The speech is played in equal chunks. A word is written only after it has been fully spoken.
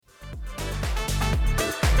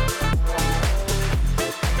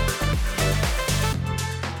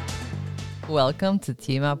Welcome to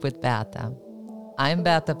Team Up with Beata. I'm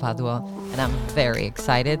Beata Padua, and I'm very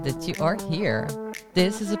excited that you are here.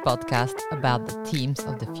 This is a podcast about the teams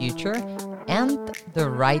of the future and the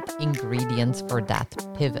right ingredients for that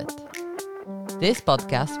pivot. This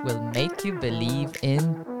podcast will make you believe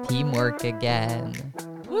in teamwork again.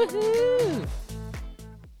 Woohoo!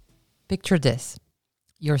 Picture this.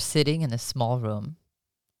 You're sitting in a small room,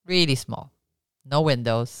 really small, no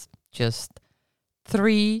windows, just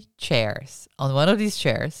 3 chairs. On one of these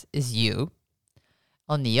chairs is you.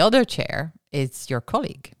 On the other chair, it's your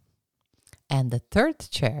colleague. And the third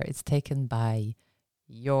chair is taken by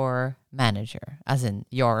your manager, as in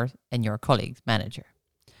your and your colleague's manager.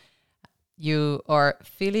 You are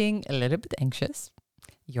feeling a little bit anxious.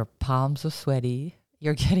 Your palms are sweaty.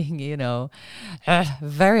 You're getting,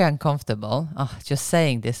 very uncomfortable. Oh, just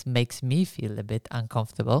saying this makes me feel a bit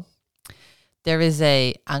uncomfortable. There is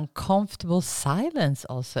a uncomfortable silence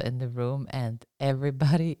also in the room, and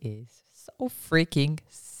everybody is so freaking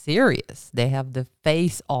serious. They have the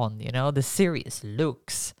face on, the serious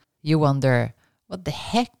looks. You wonder, what the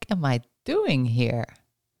heck am I doing here?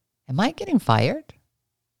 Am I getting fired?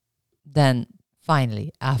 Then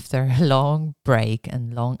finally, after a long break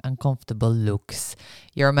and long uncomfortable looks,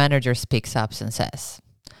 your manager speaks up and says,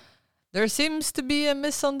 "There seems to be a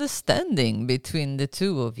misunderstanding between the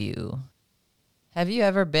two of you." Have you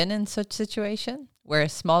ever been in such a situation where a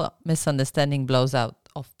small misunderstanding blows out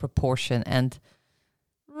of proportion and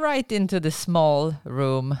right into the small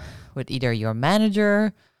room with either your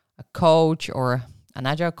manager, a coach or an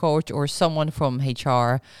agile coach or someone from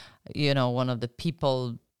HR, one of the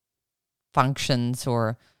people functions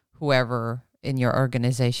or whoever in your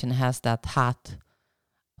organization has that hat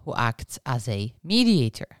who acts as a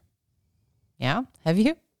mediator? Yeah, have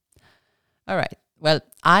you? All right. Well,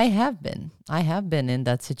 I have been in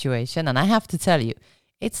that situation, and I have to tell you,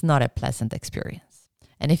 it's not a pleasant experience.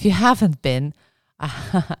 And if you haven't been,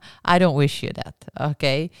 I don't wish you that,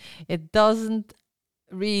 okay? It doesn't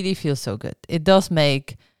really feel so good. It does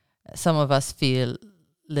make some of us feel a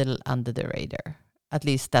little under the radar. At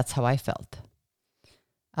least that's how I felt.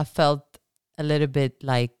 I felt a little bit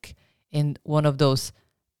like in one of those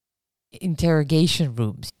interrogation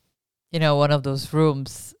rooms. One of those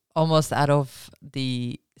rooms almost out of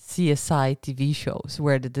the CSI TV shows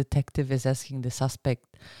where the detective is asking the suspect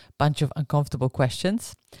a bunch of uncomfortable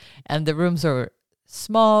questions. And the rooms are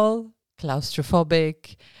small,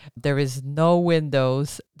 claustrophobic. There is no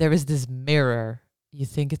windows. There is this mirror. You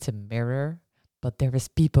think it's a mirror, but there is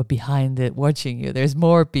people behind it watching you. There's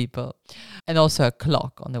more people. And also a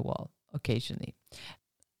clock on the wall occasionally.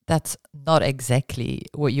 That's not exactly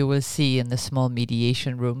what you will see in the small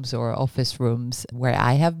mediation rooms or office rooms where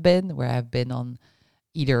I've been on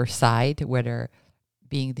either side, whether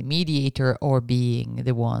being the mediator or being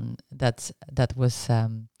the one that was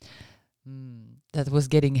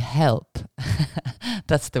getting help.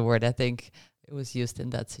 That's the word I think it was used in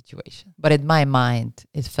that situation. But in my mind,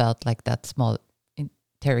 it felt like that small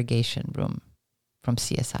interrogation room from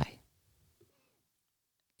CSI.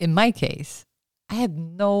 In my case, I had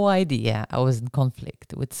no idea I was in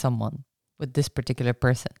conflict with someone, with this particular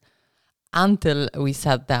person, until we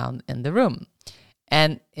sat down in the room.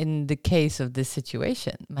 And in the case of this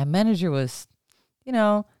situation, my manager was,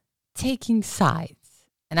 taking sides.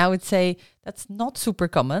 And I would say that's not super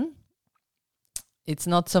common. It's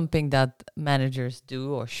not something that managers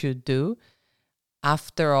do or should do.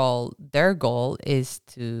 After all, their goal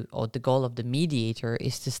the goal of the mediator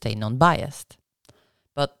is to stay non-biased.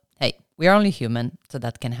 But hey, we are only human, so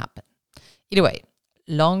that can happen. Either way,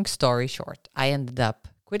 long story short, I ended up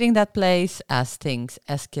quitting that place as things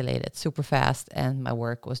escalated super fast and my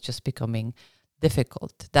work was just becoming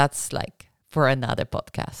difficult. That's like for another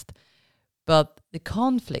podcast. But the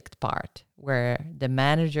conflict part, where the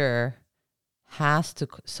manager has to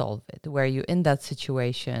solve it, where you're in that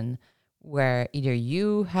situation where either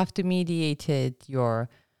you have to mediate it, you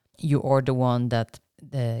are the one that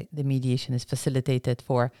the mediation is facilitated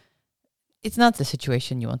for, it's not the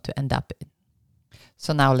situation you want to end up in.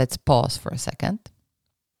 So now let's pause for a second.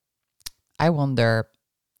 I wonder,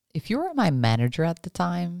 if you were my manager at the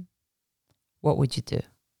time, what would you do?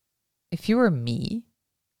 If you were me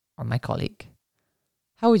or my colleague,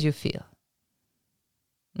 how would you feel?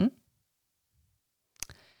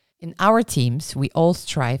 In our teams, we all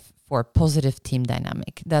strive for a positive team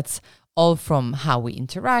dynamic. That's all from how we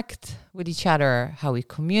interact with each other, how we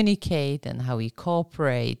communicate, and how we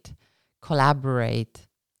cooperate, collaborate.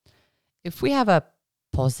 If we have a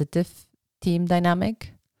positive team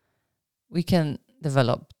dynamic, we can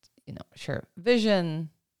develop, share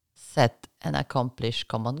vision, set and accomplish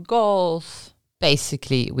common goals,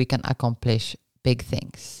 basically we can accomplish big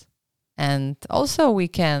things. And also we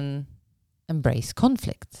can embrace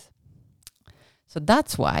conflict. So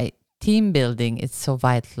that's why team building is so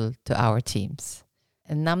vital to our teams.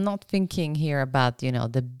 And I'm not thinking here about,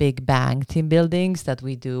 the big bang team buildings that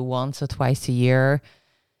we do once or twice a year,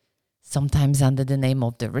 sometimes under the name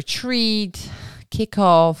of the retreat,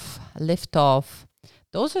 kickoff, liftoff.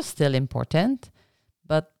 Those are still important,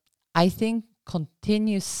 but I think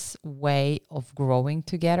continuous way of growing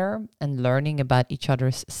together and learning about each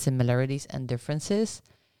other's similarities and differences,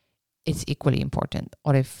 it's equally important.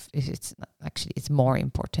 Or if it's not, actually, it's more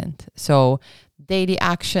important. So daily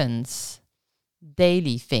actions,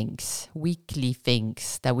 daily things, weekly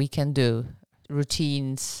things that we can do,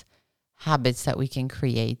 routines, habits that we can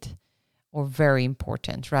create are very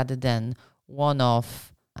important rather than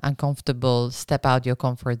one-off uncomfortable step out your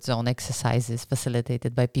comfort zone exercises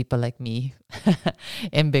facilitated by people like me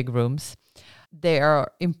in big rooms. They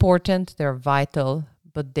are important, they're vital,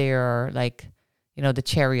 but they're like, the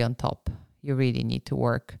cherry on top. You really need to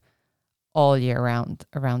work all year round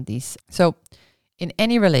around these. So in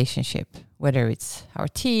any relationship, whether it's our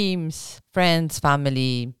teams, friends,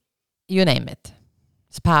 family, you name it,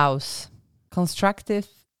 spouse, constructive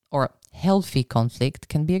or healthy conflict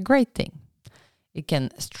can be a great thing. It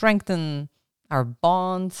can strengthen our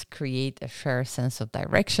bonds, create a shared sense of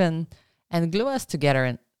direction, and glue us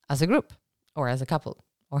together as a group or as a couple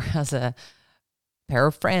or as a pair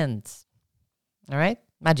of friends. All right?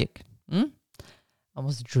 Magic.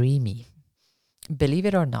 Almost dreamy. Believe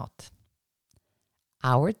it or not,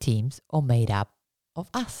 our teams are made up of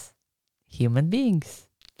us, human beings.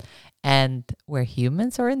 And where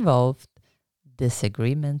humans are involved,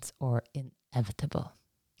 disagreements are inevitable.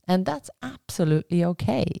 And that's absolutely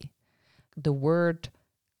okay. The word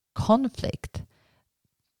conflict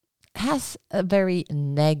has a very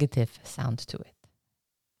negative sound to it,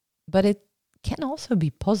 but it can also be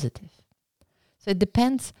positive. So it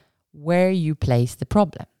depends where you place the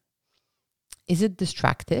problem. Is it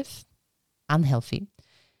destructive, unhealthy?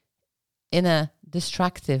 In a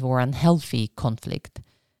destructive or unhealthy conflict,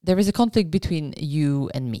 there is a conflict between you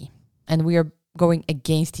and me, and we are going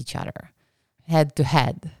against each other, head to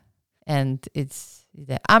head. And it's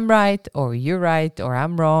either I'm right or you're right, or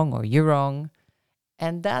I'm wrong or you're wrong.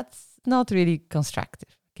 And that's not really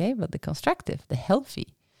constructive, okay? But the constructive, the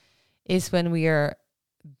healthy, is when we are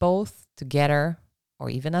both together or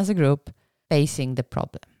even as a group facing the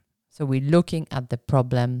problem. So we're looking at the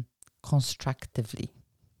problem constructively.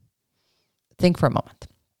 Think for a moment.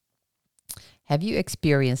 Have you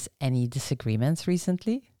experienced any disagreements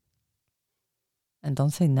recently? And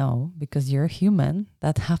don't say no, because you're human.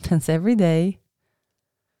 That happens every day.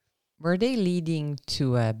 Were they leading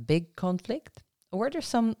to a big conflict? Or were there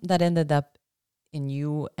some that ended up in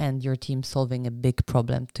you and your team solving a big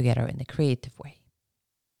problem together in a creative way?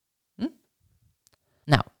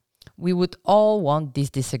 Now, we would all want these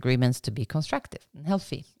disagreements to be constructive and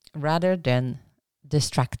healthy, rather than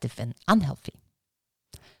destructive and unhealthy.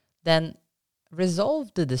 Then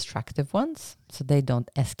resolve the destructive ones so they don't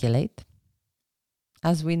escalate.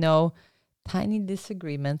 As we know, tiny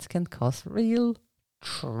disagreements can cause real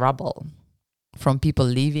trouble. From people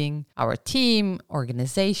leaving our team,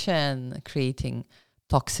 organization, creating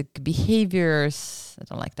toxic behaviors. I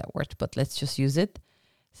don't like that word, but let's just use it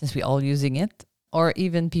since we're all using it. Or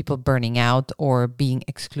even people burning out or being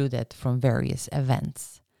excluded from various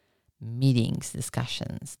events, meetings,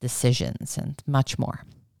 discussions, decisions, and much more.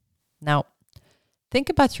 Now, think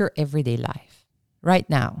about your everyday life right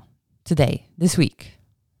now, today, this week.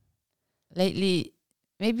 Lately,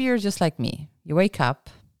 maybe you're just like me. You wake up,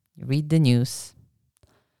 you read the news.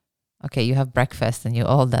 Okay, you have breakfast and you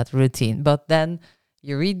all that routine, but then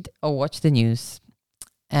you read or watch the news.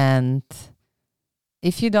 And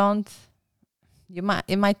if you don't,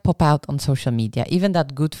 it might pop out on social media. Even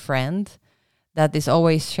that good friend that is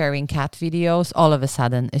always sharing cat videos, all of a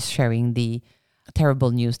sudden is sharing the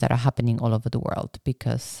terrible news that are happening all over the world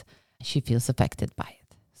because she feels affected by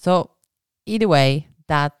it. So either way,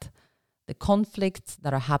 that the conflicts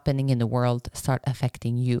that are happening in the world start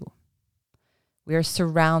affecting you. We are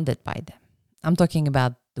surrounded by them. I'm talking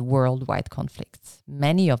about the worldwide conflicts.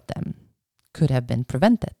 Many of them could have been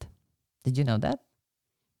prevented. Did you know that?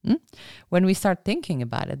 When we start thinking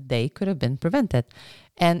about it, they could have been prevented.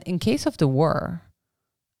 And in case of the war,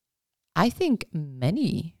 I think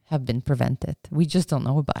many have been prevented. We just don't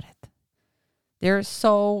know about it. They're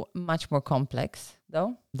so much more complex,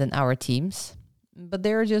 though, than our teams. But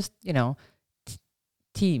they're just,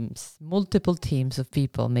 teams, multiple teams of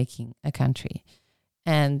people making a country.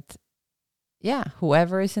 And yeah,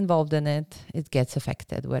 whoever is involved in it, it gets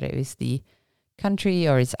affected, whether it's the country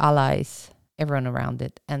or its allies, everyone around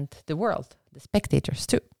it, and the world, the spectators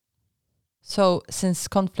too. So since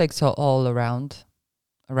conflicts are all around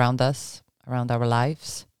us, around our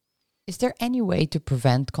lives, is there any way to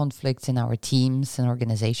prevent conflicts in our teams and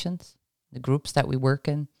organizations, the groups that we work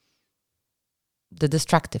in? The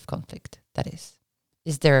destructive conflict, that is.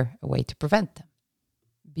 Is there a way to prevent them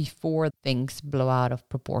before things blow out of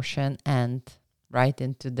proportion and right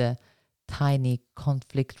into the tiny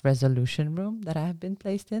conflict resolution room that I have been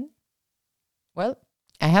placed in? Well,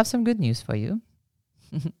 I have some good news for you.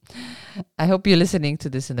 I hope you're listening to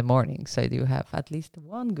this in the morning, so I do have at least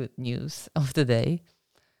one good news of the day.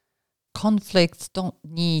 Conflicts don't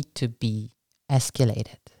need to be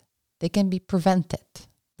escalated. They can be prevented.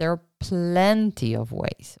 There are plenty of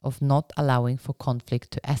ways of not allowing for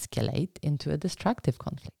conflict to escalate into a destructive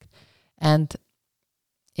conflict and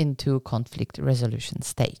into a conflict resolution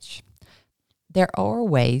stage. There are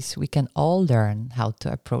ways we can all learn how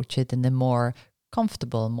to approach it in a more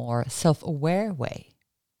comfortable, more self-aware way.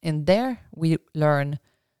 In there, we learn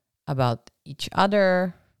about each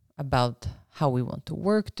other, about how we want to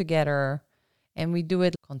work together, and we do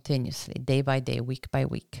it continuously, day by day, week by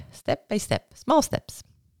week, step by step, small steps.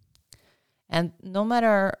 And no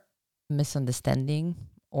matter misunderstanding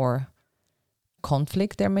or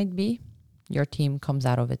conflict there might be, your team comes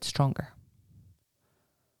out of it stronger.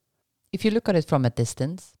 If you look at it from a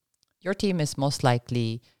distance, your team is most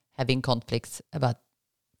likely having conflicts about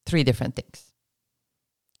 3 different things.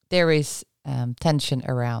 There is tension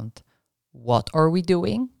around what are we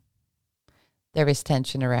doing? There is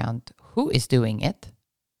tension around who is doing it?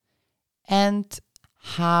 And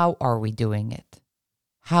how are we doing it?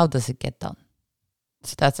 How does it get done?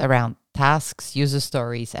 So that's around tasks, user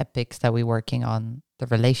stories, epics that we're working on, the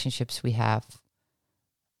relationships we have,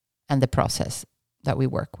 and the process that we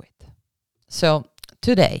work with. So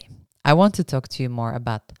today, I want to talk to you more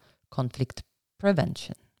about conflict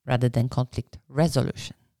prevention rather than conflict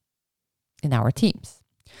resolution in our teams.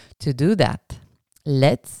 To do that,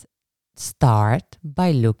 let's start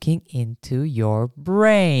by looking into your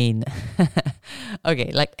brain.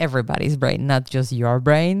 Okay, like everybody's brain, not just your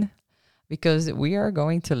brain, because we are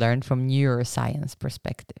going to learn from neuroscience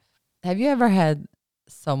perspective. Have you ever had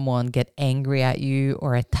someone get angry at you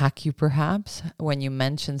or attack you perhaps when you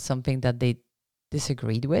mentioned something that they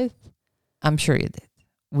disagreed with? I'm sure you did.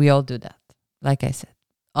 We all do that, like I said,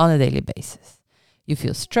 on a daily basis. You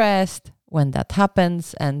feel stressed when that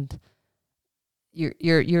happens, and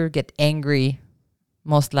you get angry,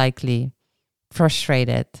 most likely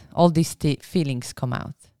frustrated. All these feelings come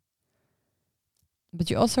out. But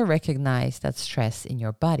you also recognize that stress in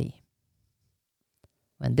your body.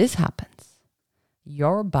 When this happens,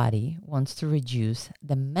 your body wants to reduce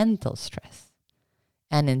the mental stress.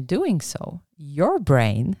 And in doing so, your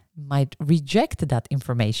brain might reject that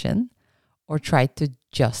information or try to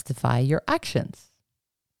justify your actions.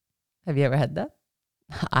 Have you ever had that?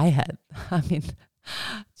 I had. I mean,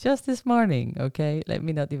 just this morning, okay? Let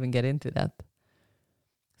me not even get into that.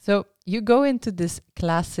 So you go into this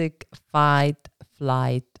classic fight,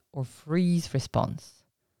 flight, or freeze response.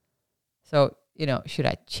 So, should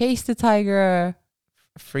I chase the tiger,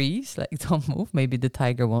 freeze, like don't move, maybe the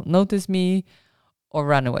tiger won't notice me, or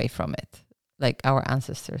run away from it, like our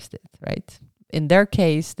ancestors did, right? In their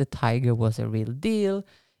case, the tiger was a real deal.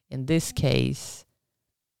 In this case,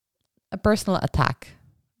 a personal attack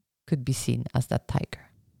could be seen as that tiger.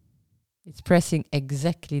 It's pressing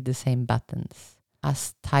exactly the same buttons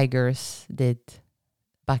as tigers did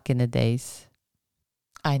back in the days.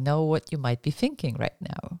 I know what you might be thinking right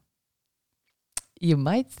now. You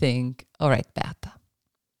might think, all right, Beata,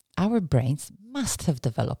 our brains must have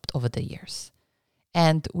developed over the years.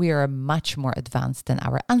 And we are much more advanced than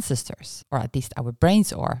our ancestors, or at least our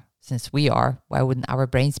brains are. Since we are, why wouldn't our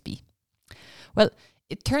brains be? Well,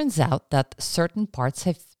 it turns out that certain parts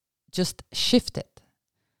have just shifted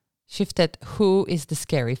who is the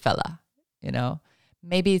scary fella,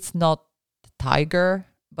 Maybe it's not the tiger,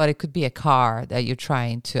 but it could be a car that you're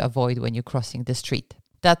trying to avoid when you're crossing the street.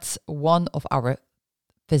 That's one of our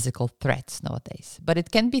physical threats nowadays. But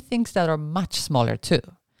it can be things that are much smaller too.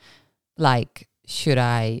 Like, should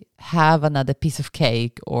I have another piece of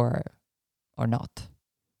cake or not?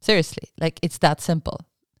 Seriously, like it's that simple.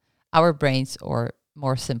 Our brains are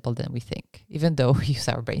more simple than we think, even though we use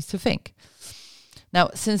our brains to think. Now,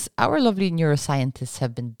 since our lovely neuroscientists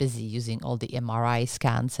have been busy using all the MRI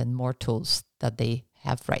scans and more tools that they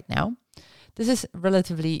have right now, this is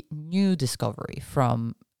relatively new discovery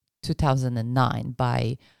from 2009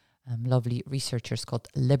 by lovely researchers called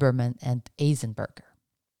Lieberman and Eisenberger.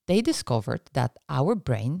 They discovered that our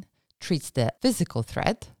brain treats the physical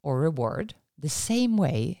threat or reward the same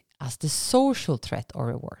way as the social threat or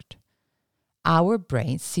reward. Our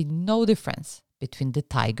brains see no difference between the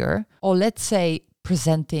tiger or, let's say,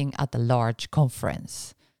 presenting at a large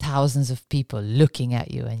conference, thousands of people looking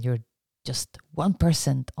at you and you're just one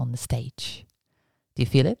person on the stage. Do you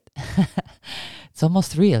feel it? It's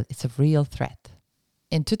almost real. It's a real threat.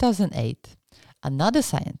 In 2008, another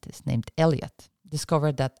scientist named Elliot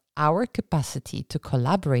discovered that our capacity to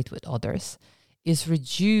collaborate with others is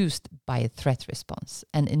reduced by a threat response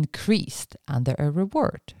and increased under a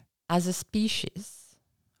reward. As a species,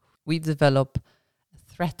 we've developed a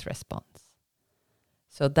threat response.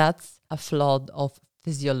 So that's a flood of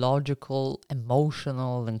physiological,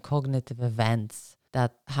 emotional, and cognitive events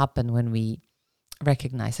that happen when we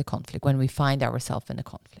recognize a conflict, when we find ourselves in a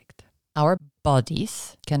conflict. Our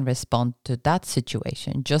bodies can respond to that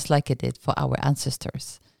situation just like it did for our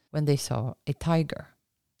ancestors when they saw a tiger.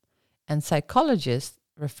 And psychologists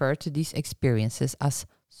refer to these experiences as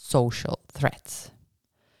social threats.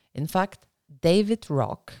 In fact, David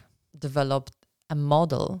Rock developed a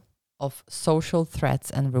model of social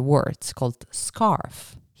threats and rewards called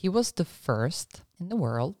SCARF. He was the first in the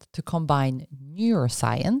world to combine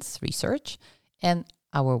neuroscience research and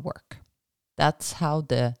our work. That's how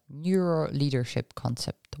the neuro-leadership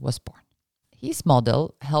concept was born. His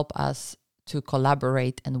model helped us to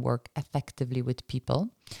collaborate and work effectively with people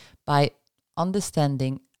by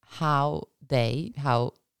understanding how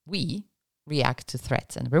we react to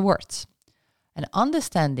threats and rewards. And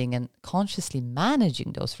understanding and consciously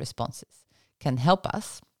managing those responses can help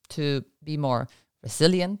us to be more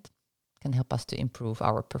resilient, can help us to improve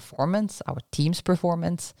our performance, our team's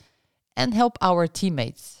performance, and help our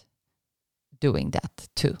teammates doing that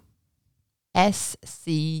too.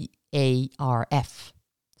 SCARF,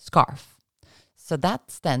 SCARF. So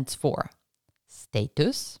that stands for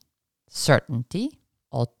status, certainty,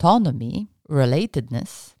 autonomy,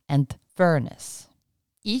 relatedness, and fairness.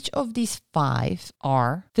 Each of these 5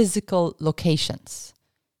 are physical locations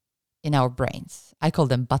in our brains. I call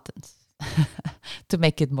them buttons to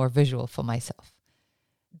make it more visual for myself.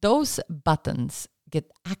 Those buttons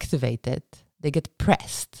get activated, they get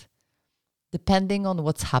pressed, depending on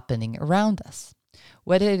what's happening around us.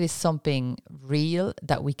 Whether it is something real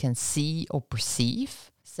that we can see or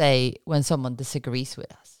perceive, say when someone disagrees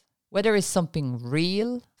with us. Whether it's something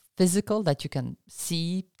real, physical that you can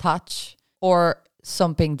see, touch, or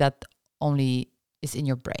something that only is in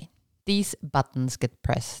your brain. These buttons get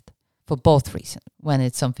pressed for both reasons. When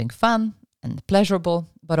it's something fun and pleasurable,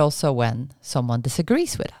 but also when someone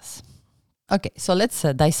disagrees with us. Okay, so let's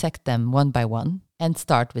dissect them one by one and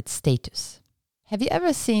start with status. Have you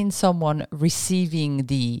ever seen someone receiving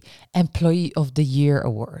the Employee of the Year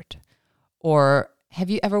award? Or have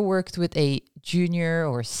you ever worked with a junior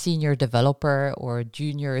or senior developer or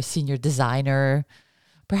junior or senior designer?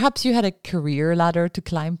 Perhaps you had a career ladder to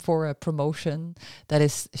climb for a promotion that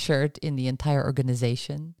is shared in the entire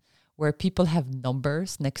organization, where people have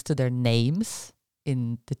numbers next to their names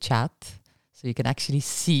in the chat, so you can actually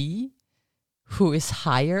see who is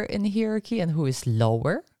higher in the hierarchy and who is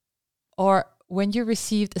lower. Or when you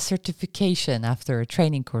received a certification after a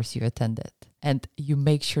training course you attended, and you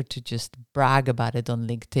make sure to just brag about it on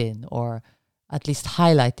LinkedIn or at least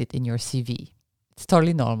highlight it in your CV. It's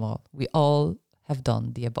totally normal. We all have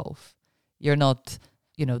done the above. You're not,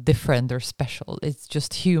 different or special. It's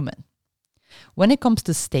just human. When it comes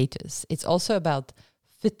to status, it's also about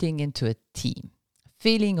fitting into a team,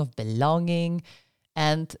 feeling of belonging,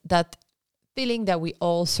 and that feeling that we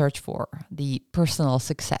all search for, the personal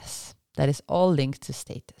success. That is all linked to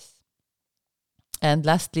status. And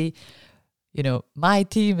lastly, my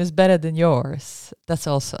team is better than yours. That's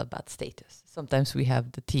also about status. Sometimes we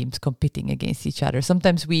have the teams competing against each other.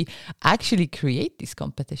 Sometimes we actually create these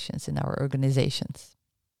competitions in our organizations.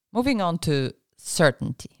 Moving on to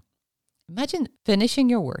certainty. Imagine finishing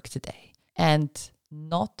your work today and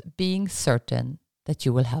not being certain that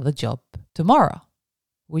you will have a job tomorrow.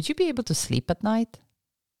 Would you be able to sleep at night?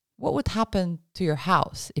 What would happen to your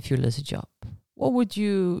house if you lose a job? What would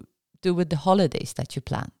you do with the holidays that you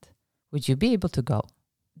planned? Would you be able to go?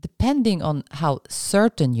 Depending on how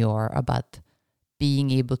certain you are about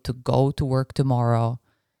being able to go to work tomorrow,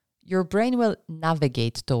 your brain will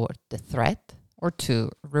navigate toward the threat or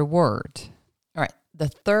to reward. All right, the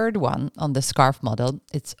third one on the SCARF model,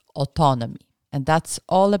 it's autonomy. And that's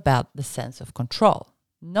all about the sense of control.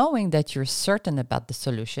 Knowing that you're certain about the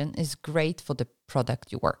solution is great for the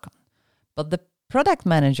product you work on. But the product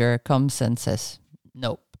manager comes and says,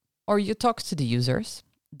 nope. Or you talk to the users,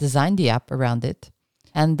 design the app around it,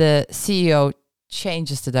 and the CEO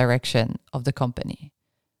changes the direction of the company.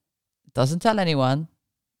 Doesn't tell anyone.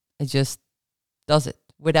 It just does it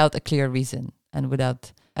without a clear reason and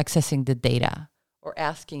without accessing the data or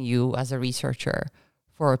asking you as a researcher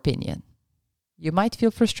for opinion. You might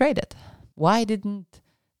feel frustrated. Why didn't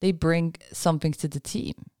they bring something to the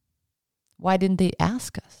team? Why didn't they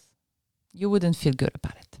ask us? You wouldn't feel good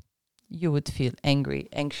about it. You would feel angry,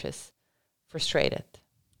 anxious, frustrated.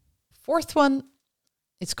 Fourth one,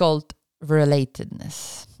 it's called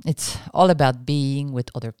relatedness. It's all about being with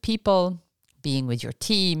other people, being with your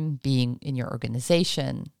team, being in your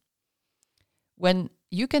organization. When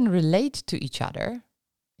you can relate to each other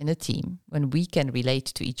in a team, when we can relate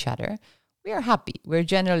to each other, we are happy. We're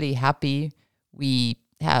generally happy. We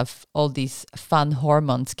have all these fun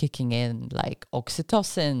hormones kicking in like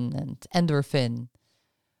oxytocin and endorphin.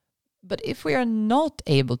 But if we are not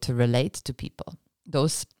able to relate to people,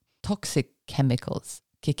 those toxic chemicals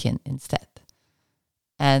kick in instead.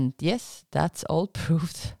 And yes, that's all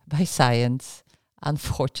proved by science.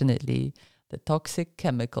 Unfortunately, the toxic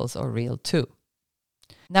chemicals are real too.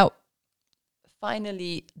 Now,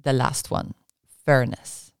 finally, the last one,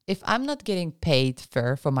 fairness. If I'm not getting paid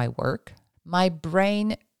fair for my work, my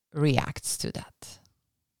brain reacts to that.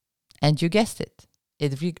 And you guessed it,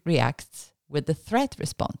 it reacts with the threat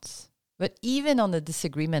response. But even on a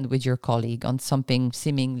disagreement with your colleague on something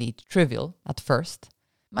seemingly trivial at first,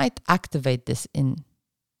 might activate this in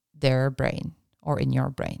their brain or in your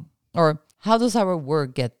brain. Or how does our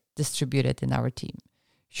work get distributed in our team?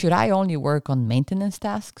 Should I only work on maintenance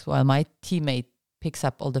tasks while my teammate picks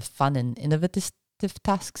up all the fun and innovative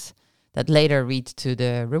tasks that later lead to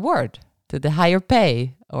the reward, to the higher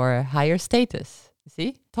pay or higher status?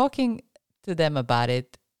 See, talking to them about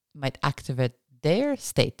it might activate their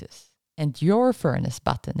status and your fairness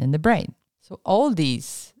button in the brain. So all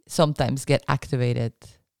these sometimes get activated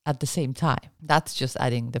at the same time. That's just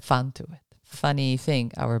adding the fun to it. Funny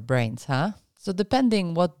thing, our brains, huh? So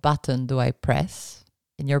depending what button do I press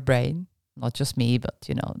in your brain, not just me, but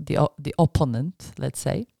the opponent, let's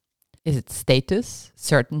say, is it status,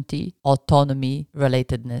 certainty, autonomy,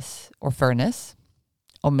 relatedness, or fairness,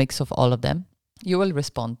 or mix of all of them? You will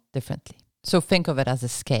respond differently. So think of it as a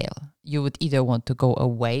scale. You would either want to go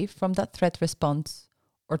away from that threat response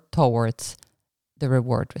or towards the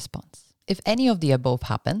reward response. If any of the above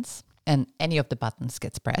happens and any of the buttons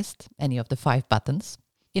gets pressed, any of the 5 buttons,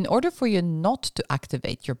 in order for you not to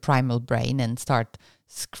activate your primal brain and start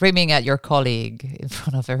screaming at your colleague in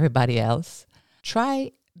front of everybody else,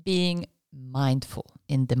 try being mindful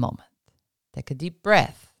in the moment. Take a deep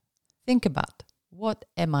breath. Think about, what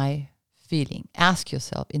am I feeling? Ask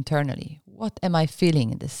yourself internally, what am I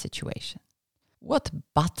feeling in this situation? What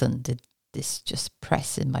button did this just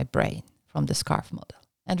press in my brain from the SCARF model?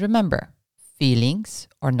 And remember, feelings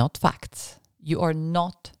are not facts. You are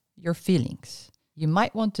not your feelings. You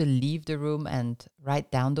might want to leave the room and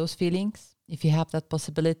write down those feelings if you have that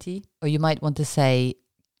possibility. Or you might want to say,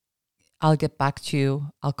 I'll get back to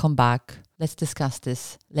you. I'll come back. Let's discuss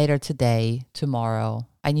this later today, tomorrow.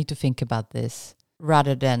 I need to think about this,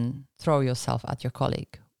 rather than throw yourself at your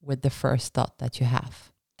colleague with the first thought that you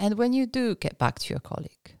have. And when you do get back to your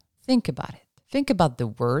colleague, think about it. Think about the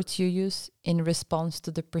words you use in response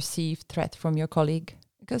to the perceived threat from your colleague.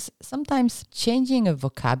 Because sometimes changing a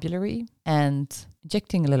vocabulary and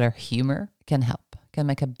injecting a little humor can help, can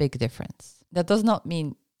make a big difference. That does not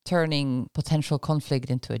mean turning potential conflict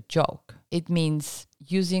into a joke. It means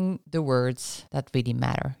using the words that really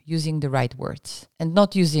matter, using the right words, and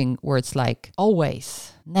not using words like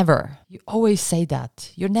always, never. You always say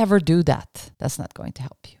that. You never do that. That's not going to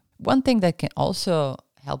help you. One thing that can also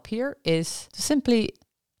help here is to simply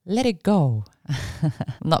let it go. I'm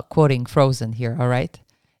not quoting Frozen here, all right?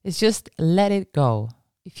 It's just let it go.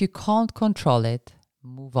 If you can't control it,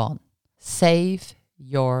 move on. Save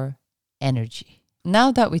your energy.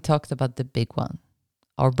 Now that we talked about the big one,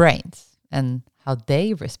 our brains, and how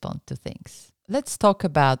they respond to things, let's talk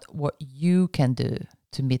about what you can do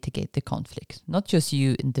to mitigate the conflict. Not just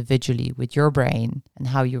you individually with your brain and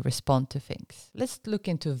how you respond to things. Let's look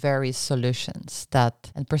into various solutions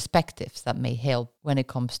and perspectives that may help when it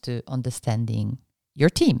comes to understanding your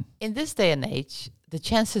team. In this day and age, the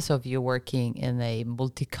chances of you working in a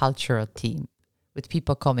multicultural team with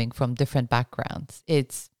people coming from different backgrounds,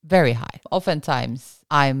 it's very high. Oftentimes,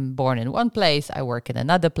 I'm born in one place, I work in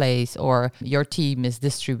another place, or your team is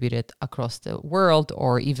distributed across the world,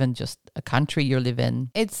 or even just a country you live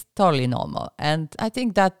in. It's totally normal. And I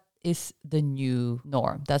think that is the new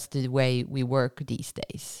norm. That's the way we work these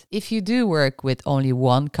days. If you do work with only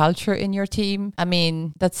one culture in your team, I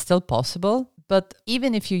mean, that's still possible. But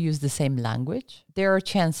even if you use the same language, there are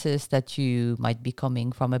chances that you might be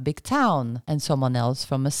coming from a big town and someone else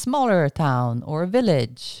from a smaller town or a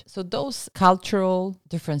village. So those cultural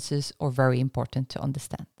differences are very important to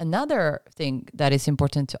understand. Another thing that is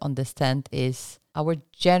important to understand is our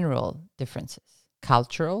general differences,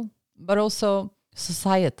 cultural, but also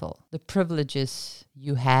societal, the privileges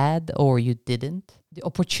you had or you didn't, the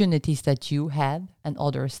opportunities that you had and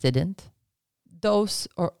others didn't. Those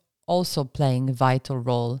are also playing a vital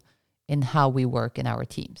role in how we work in our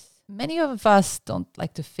teams. Many of us don't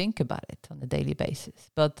like to think about it on a daily basis,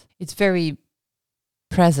 but it's very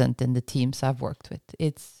present in the teams I've worked with.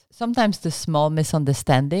 It's sometimes the small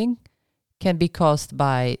misunderstanding can be caused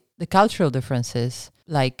by the cultural differences,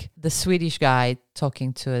 like the Swedish guy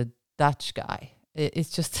talking to a Dutch guy.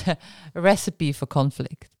 It's just a recipe for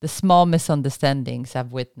conflict. The small misunderstandings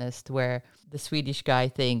I've witnessed where the Swedish guy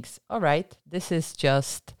thinks, all right, this is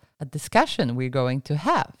just a discussion we're going to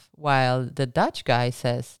have, while the Dutch guy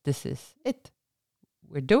says, this is it.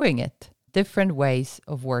 We're doing it. Different ways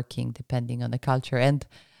of working depending on the culture. And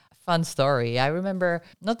a fun story, I remember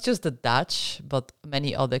not just the Dutch, but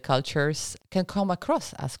many other cultures can come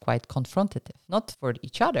across as quite confrontative. Not for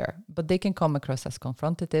each other, but they can come across as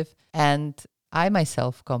confrontative. And I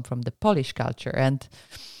myself come from the Polish culture, and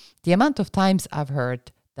the amount of times I've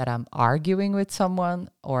heard that I'm arguing with someone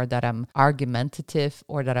or that I'm argumentative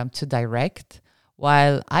or that I'm too direct,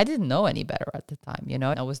 while I didn't know any better at the time.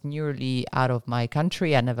 I was newly out of my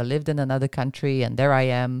country. I never lived in another country, and there I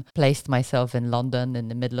am, placed myself in London in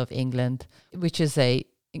the middle of England, which is a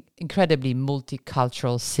incredibly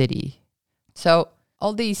multicultural city. So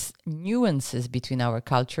all these nuances between our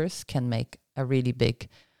cultures can make a really big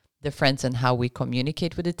difference in how we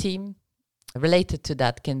communicate with the team. Related to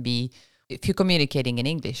that can be if you're communicating in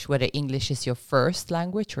English, whether English is your first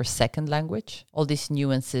language or second language, all these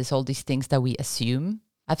nuances, all these things that we assume.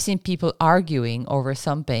 I've seen people arguing over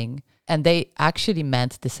something and they actually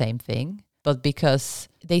meant the same thing, but because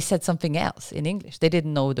they said something else in English, they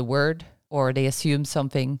didn't know the word or they assumed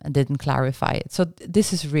something and didn't clarify it. So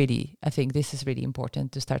I think this is really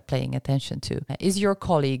important to start paying attention to. Is your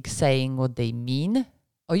colleague saying what they mean?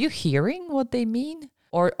 Are you hearing what they mean?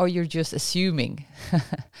 Or you're just assuming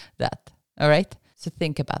that? All right? So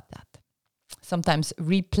think about that. Sometimes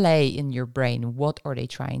replay in your brain, what are they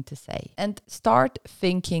trying to say? And start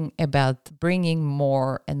thinking about bringing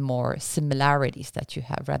more and more similarities that you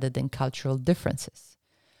have rather than cultural differences.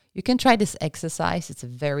 You can try this exercise. It's a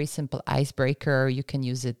very simple icebreaker. You can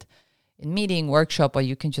use it in meeting, workshop, or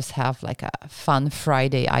you can just have like a fun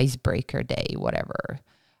Friday icebreaker day, whatever.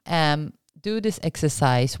 Do this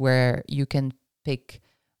exercise where you can pick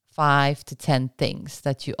 5 to 10 things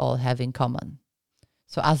that you all have in common.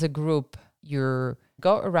 So as a group, you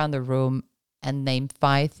go around the room and name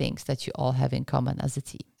 5 things that you all have in common as a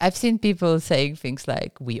team. I've seen people saying things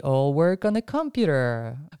like, we all work on a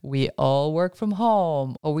computer, we all work from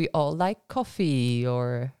home, or we all like coffee,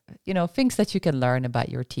 or, things that you can learn about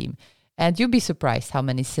your team. And you'll be surprised how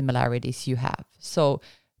many similarities you have. So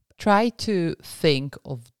try to think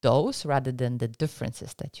of those rather than the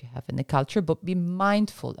differences that you have in the culture, but be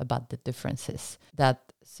mindful about the differences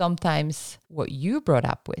that sometimes what you brought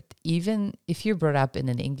up with, even if you brought up in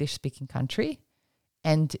an English-speaking country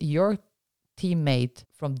and your teammate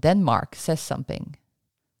from Denmark says something,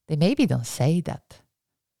 they maybe don't say that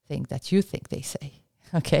thing that you think they say,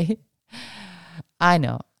 okay? I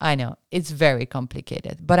know. It's very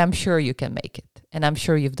complicated, but I'm sure you can make it. And I'm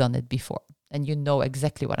sure you've done it before. And you know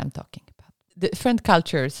exactly what I'm talking about. Different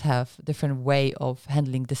cultures have different way of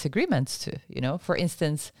handling disagreements too. For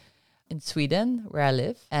instance, in Sweden, where I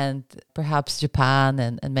live, and perhaps Japan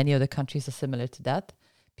and many other countries are similar to that,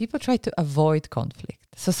 people try to avoid conflict.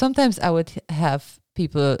 So sometimes I would have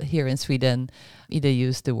people here in Sweden either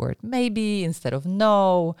use the word maybe instead of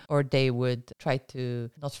no, or they would try to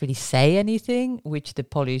not really say anything, which the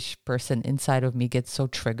Polish person inside of me gets so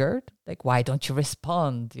triggered. Like, why don't you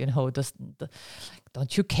respond?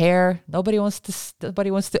 Don't you care? Nobody wants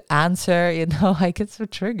to answer. I get so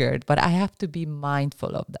triggered, but I have to be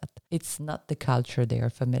mindful of that. It's not the culture they are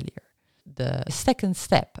familiar. The second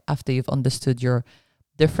step after you've understood your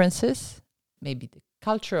differences, maybe the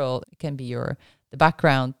cultural, it can be the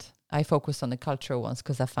background. I focus on the cultural ones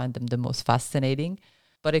because I find them the most fascinating,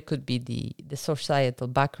 but it could be the societal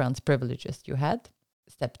backgrounds, privileges you had.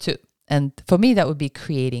 Step 2. And for me, that would be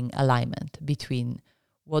creating alignment between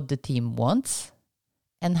what the team wants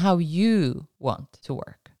and how you want to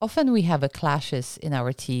work. Often we have clashes in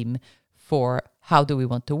our team for how do we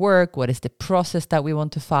want to work, what is the process that we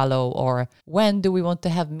want to follow, or when do we want to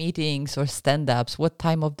have meetings or stand-ups, what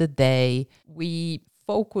time of the day. We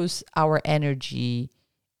focus our energy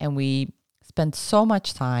and we spend so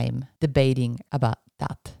much time debating about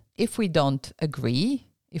that. If we don't agree,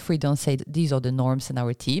 if we don't say that these are the norms in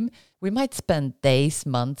our team, we might spend days,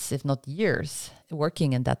 months, if not years,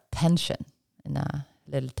 working in that tension, in a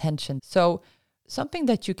little tension. So something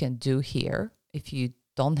that you can do here, if you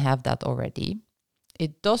don't have that already,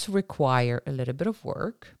 it does require a little bit of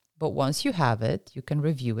work, but once you have it, you can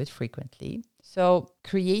review it frequently. So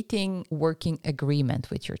creating working agreement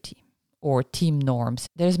with your team or team norms.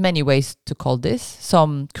 There's many ways to call this.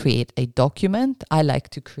 Some create a document. I like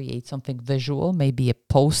to create something visual, maybe a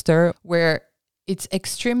poster, where it's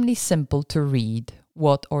extremely simple to read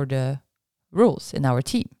what are the rules in our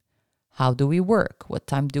team. How do we work? What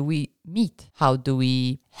time do we meet? How do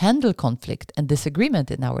we handle conflict and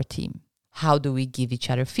disagreement in our team? How do we give each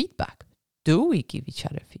other feedback? Do we give each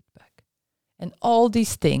other feedback? And all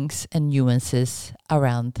these things and nuances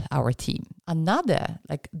around our team. Another,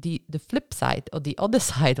 like the flip side or the other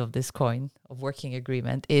side of this coin of working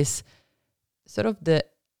agreement is sort of the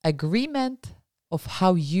agreement of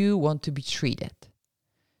how you want to be treated.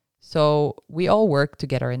 So we all work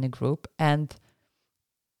together in a group, and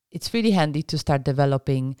it's really handy to start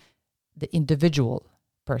developing the individual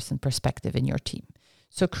person perspective in your team.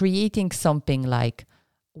 So creating something like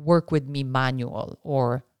work with me manual,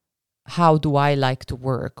 or how do I like to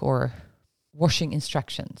work, or washing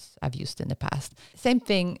instructions I've used in the past. Same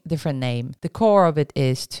thing, different name. The core of it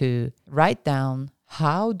is to write down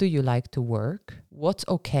how do you like to work, what's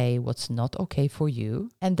okay, what's not okay for you,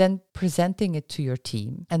 and then presenting it to your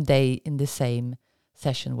team, and they in the same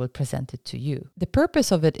session will present it to you. The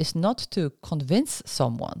purpose of it is not to convince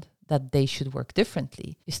someone that they should work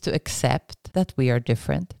differently, is to accept that we are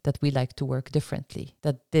different, that we like to work differently,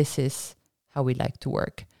 that this is how we like to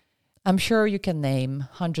work. I'm sure you can name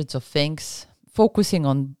hundreds of things. Focusing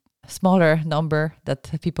on a smaller number that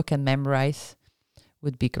people can memorize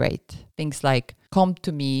would be great. Things like come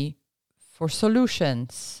to me for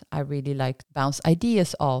solutions. I really like bounce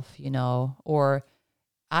ideas off, or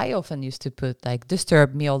I often used to put like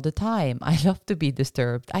disturb me all the time. I love to be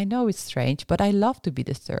disturbed. I know it's strange, but I love to be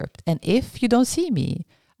disturbed. And if you don't see me,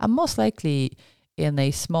 I'm most likely in a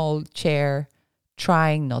small chair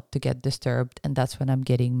trying not to get disturbed. And that's when I'm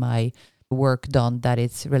getting my work done that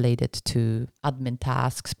is related to admin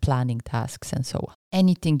tasks, planning tasks, and so on.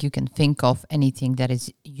 Anything you can think of, anything that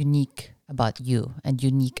is unique about you and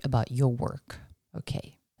unique about your work.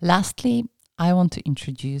 Okay. Lastly, I want to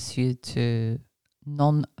introduce you to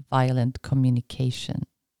non-violent communication.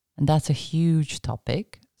 And that's a huge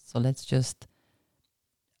topic. So let's just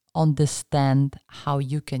understand how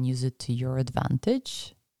you can use it to your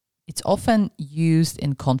advantage. It's often used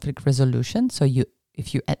in conflict resolution. So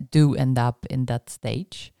if you do end up in that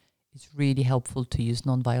stage, it's really helpful to use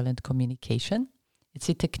nonviolent communication. It's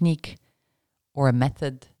a technique or a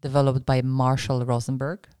method developed by Marshall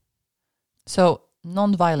Rosenberg. So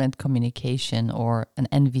nonviolent communication, or an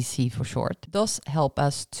NVC for short, does help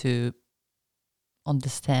us to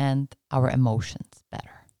understand our emotions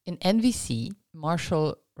better. In NVC,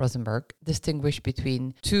 Marshall Rosenberg distinguished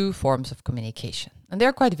between two forms of communication. And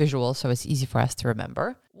they're quite visual, so it's easy for us to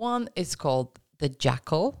remember. One is called the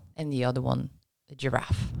jackal, and the other one, the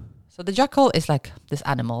giraffe. So the jackal is like this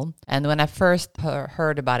animal. And when I first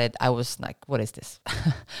heard about it, I was like, what is this?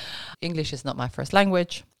 English is not my first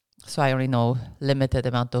language, so I only know limited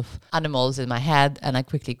amount of animals in my head. And I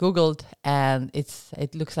quickly Googled, and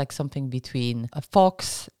it looks like something between a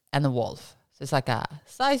fox and a wolf. So it's like a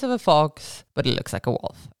size of a fox, but it looks like a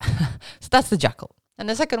wolf. So that's the jackal. And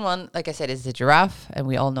the second one, like I said, is the giraffe. And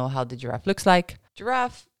we all know how the giraffe looks like.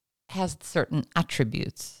 Giraffe has certain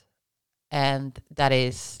attributes. And that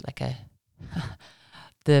is like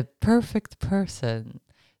the perfect person.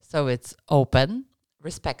 So it's open,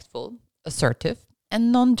 respectful, assertive,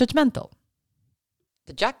 and non-judgmental.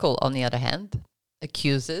 The jackal, on the other hand,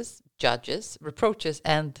 accuses, judges, reproaches,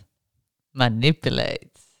 and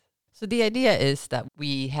manipulates. So the idea is that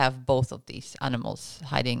we have both of these animals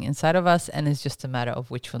hiding inside of us, and it's just a matter of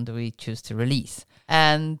which one do we choose to release.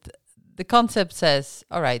 And the concept says,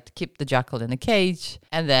 all right, keep the jackal in a cage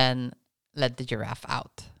and then let the giraffe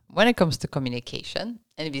out. When it comes to communication,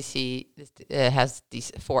 NVC has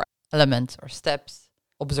these 4 elements or steps: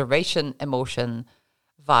 observation, emotion,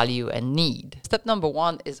 value, and need. Step number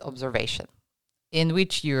 1 is observation, in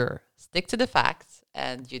which you stick to the facts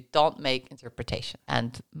and you don't make interpretation.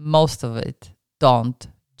 And most of it, don't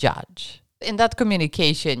judge. In that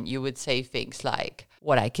communication, you would say things like,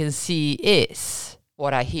 what I can see is,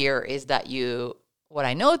 what I hear is that what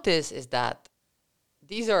I notice is that.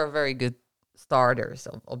 These are very good starters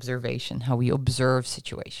of observation, how we observe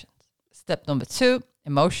situations. Step number 2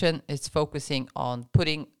 Emotion is focusing on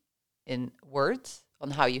putting in words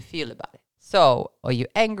on how you feel about it. So, are you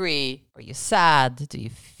angry? Are you sad? Do you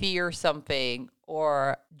fear something?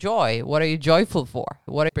 Or joy? What are you joyful for?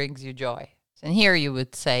 What brings you joy? And here you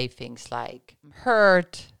would say things like, I'm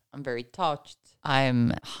hurt, I'm very touched,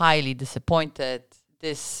 I'm highly disappointed,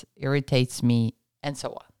 this irritates me, and so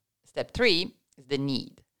on. Step 3 is the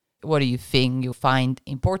need. What do you think you find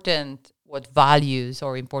important? What values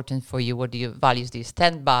are important for you? What values do you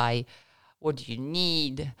stand by? What do you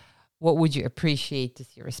need? What would you appreciate to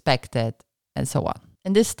see respected? And so on.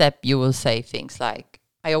 In this step, you will say things like,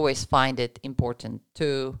 I always find it important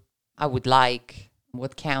to, I would like,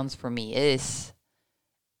 what counts for me is.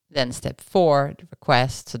 Then step 4, the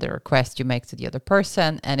request. So the request you make to the other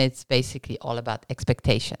person, and it's basically all about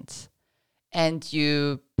expectations. And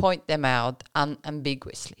you point them out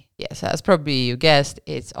unambiguously. Yes, as probably you guessed,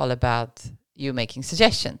 it's all about you making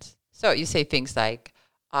suggestions. So you say things like,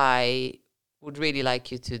 I would really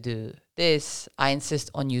like you to do this. I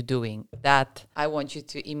insist on you doing that. I want you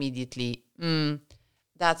to immediately,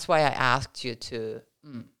 that's why I asked you to.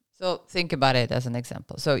 So think about it as an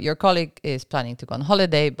example. So your colleague is planning to go on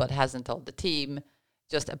holiday, but hasn't told the team,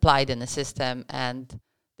 just applied in the system, and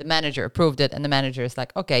the manager approved it. And the manager is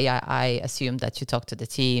like, okay, yeah, I assume that you talk to the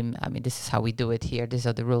team. I mean, this is how we do it here. These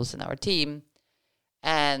are the rules in our team.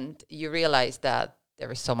 And you realize that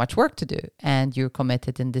there is so much work to do, and you're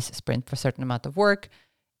committed in this sprint for a certain amount of work.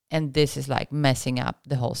 And this is like messing up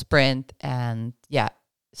the whole sprint. And yeah,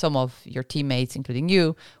 some of your teammates, including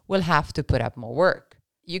you, will have to put up more work.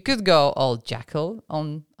 You could go all jackal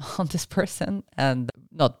on this person and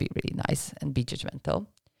not be really nice and be judgmental.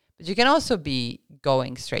 But you can also be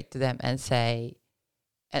going straight to them and say,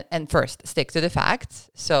 and first stick to the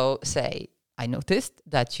facts. So say, I noticed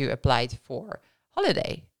that you applied for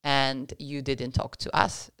holiday and you didn't talk to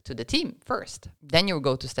us, to the team first. Then you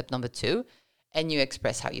go to step number 2 and you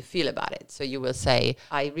express how you feel about it. So you will say,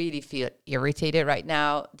 I really feel irritated right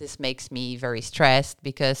now. This makes me very stressed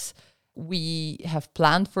because we have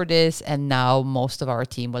planned for this and now most of our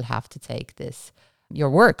team will have to take your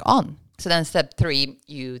work on. So then step 3,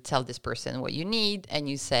 you tell this person what you need and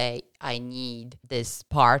you say, I need this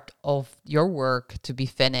part of your work to be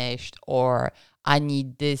finished, or I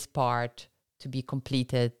need this part to be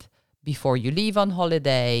completed before you leave on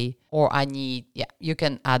holiday, or you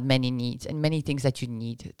can add many needs and many things that you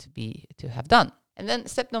need to have done. And then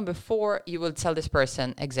step number 4, you will tell this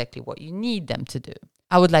person exactly what you need them to do.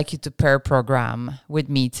 I would like you to pair program with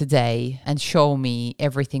me today and show me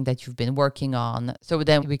everything that you've been working on, so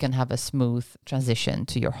then we can have a smooth transition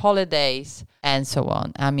to your holidays and so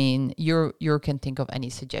on. I mean, you can think of any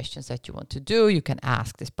suggestions that you want to do. You can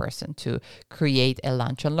ask this person to create a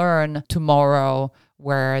lunch and learn tomorrow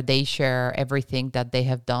where they share everything that they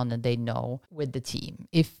have done and they know with the team.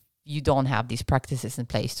 If you don't have these practices in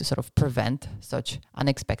place to sort of prevent such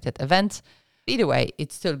unexpected events, either way,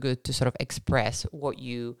 it's still good to sort of express what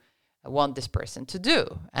you want this person to do.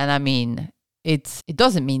 And I mean, it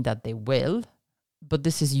doesn't mean that they will, but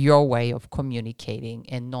this is your way of communicating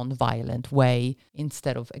in a non-violent way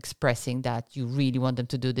instead of expressing that you really want them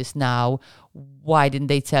to do this now. Why didn't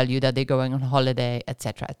they tell you that they're going on holiday,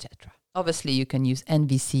 etc., etc. Obviously, you can use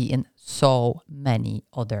NVC in so many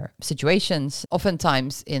other situations.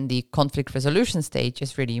 Oftentimes in the conflict resolution stage,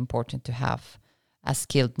 it's really important to have a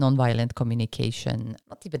skilled nonviolent communication,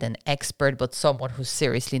 not even an expert, but someone who's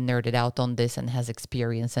seriously nerded out on this and has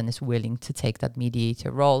experience and is willing to take that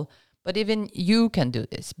mediator role. But even you can do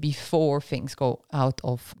this before things go out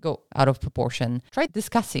of proportion. Try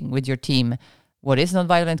discussing with your team what is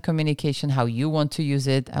nonviolent communication, how you want to use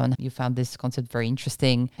it, and you found this concept very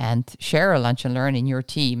interesting, and share a lunch and learn in your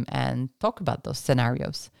team and talk about those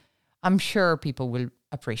scenarios. I'm sure people will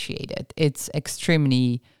appreciate it. It's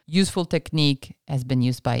extremely useful technique, has been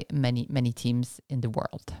used by many, many teams in the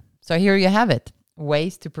world. So here you have it.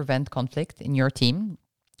 Ways to prevent conflict in your team,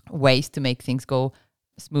 ways to make things go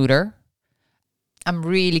smoother. I'm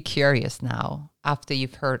really curious now, after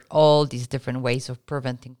you've heard all these different ways of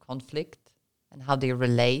preventing conflict and how they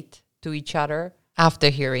relate to each other, after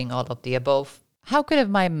hearing all of the above, how could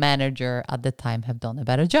my manager at the time have done a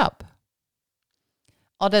better job?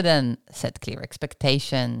 Other than set clear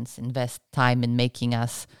expectations, invest time in making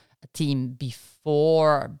us a team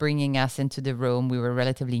before bringing us into the room. We were a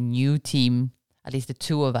relatively new team. At least the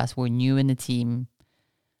two of us were new in the team.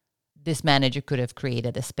 This manager could have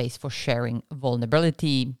created a space for sharing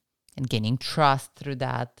vulnerability and gaining trust through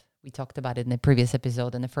that. We talked about it in the previous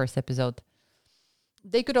episode, in the first episode.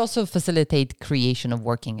 They could also facilitate creation of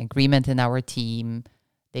working agreement in our team.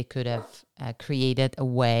 They could have created a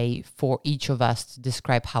way for each of us to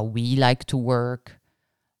describe how we like to work.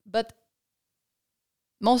 But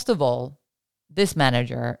most of all, this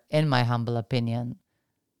manager, in my humble opinion,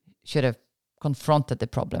 should have confronted the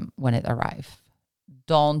problem when it arrived.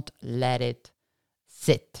 Don't let it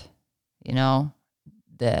sit.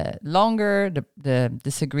 The longer the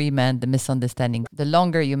disagreement, the misunderstanding, the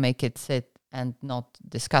longer you make it sit and not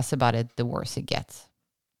discuss about it, the worse it gets.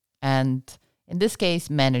 And in this case,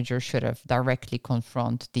 manager should have directly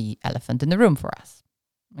confront the elephant in the room for us.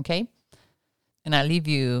 Okay? And I leave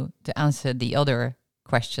you to answer the other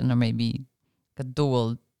question, or maybe a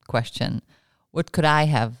dual question. What could I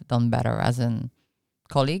have done better as a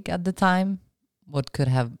colleague at the time? What could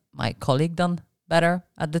have my colleague done better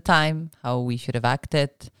at the time? How we should have acted?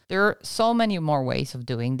 There are so many more ways of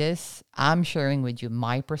doing this. I'm sharing with you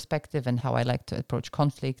my perspective and how I like to approach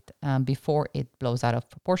conflict before it blows out of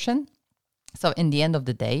proportion. So in the end of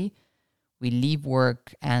the day, we leave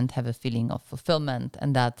work and have a feeling of fulfillment,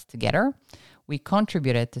 and that together we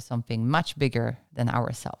contributed to something much bigger than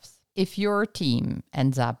ourselves. If your team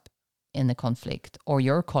ends up in a conflict, or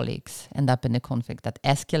your colleagues end up in a conflict that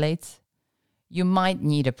escalates, you might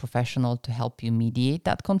need a professional to help you mediate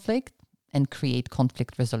that conflict and create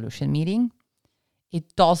conflict resolution meeting.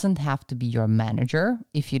 It doesn't have to be your manager.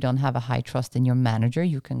 If you don't have a high trust in your manager,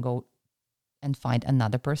 you can go and find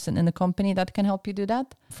another person in the company that can help you do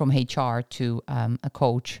that, from HR to a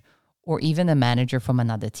coach or even a manager from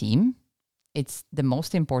another team. It's the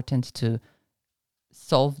most important to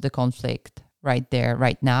solve the conflict right there,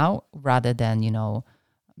 right now, rather than,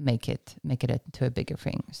 make it into a bigger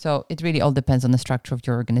thing. So it really all depends on the structure of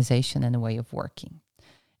your organization and the way of working.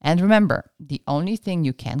 And remember, the only thing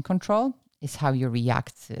you can control is how you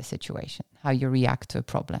react to a situation, how you react to a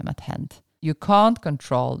problem at hand. You can't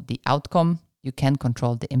control the outcome. You can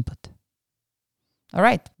control the input. All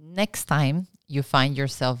right. Next time you find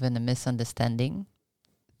yourself in a misunderstanding,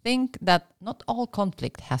 think that not all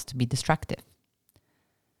conflict has to be destructive.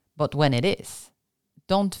 But when it is,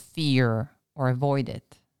 don't fear or avoid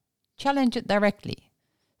it. Challenge it directly.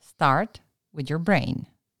 Start with your brain.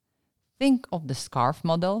 Think of the scarf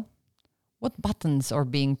model. What buttons are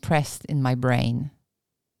being pressed in my brain?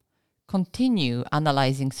 Continue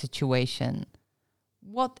analyzing situation.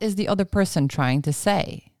 What is the other person trying to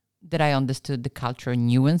say? Did I understand the cultural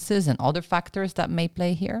nuances and other factors that may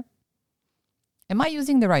play here? Am I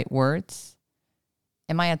using the right words?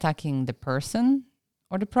 Am I attacking the person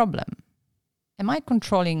or the problem? Am I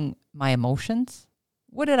controlling my emotions?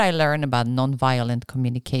 What did I learn about nonviolent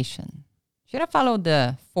communication? Should I follow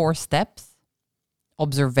the 4 steps?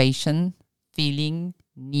 Observation, feeling,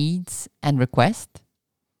 needs, and request?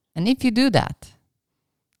 And if you do that,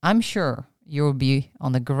 I'm sure you will be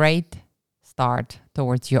on a great start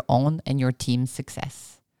towards your own and your team's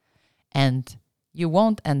success. And you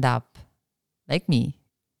won't end up, like me,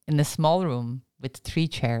 in a small room with 3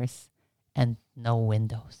 chairs and no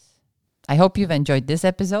windows. I hope you've enjoyed this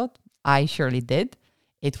episode. I surely did.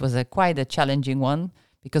 It was quite a challenging one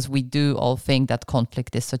because we do all think that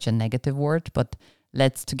conflict is such a negative word, but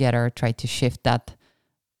let's together try to shift that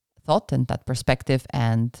thought and that perspective.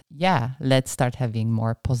 And let's start having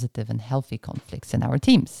more positive and healthy conflicts in our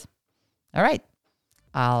teams. All right.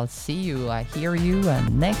 I'll see you, hear you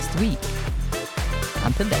next week.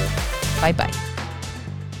 Until then, bye-bye.